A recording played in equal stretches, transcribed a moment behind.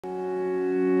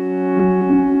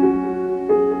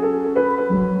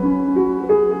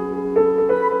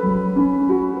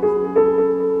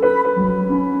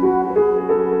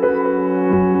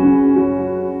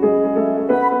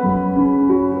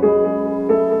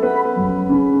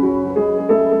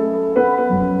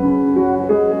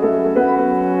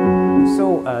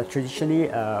traditionally,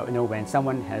 when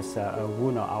someone has a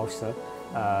wound or ulcer,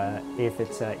 if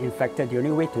it's infected, the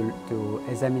only way to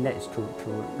examine that is through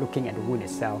looking at the wound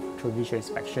itself, through visual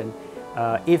inspection.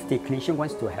 If the clinician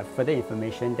wants to have further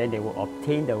information, then they will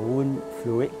obtain the wound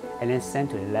fluid and then send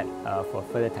to the lab for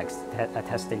further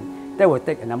testing. That will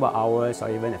take a number of hours or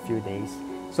even a few days.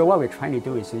 So what we're trying to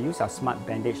do is to use our smart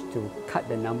bandage to cut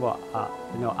the number of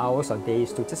hours or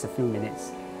days to just a few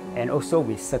minutes, and also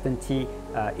with certainty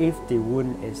if the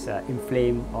wound is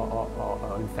inflamed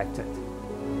or infected.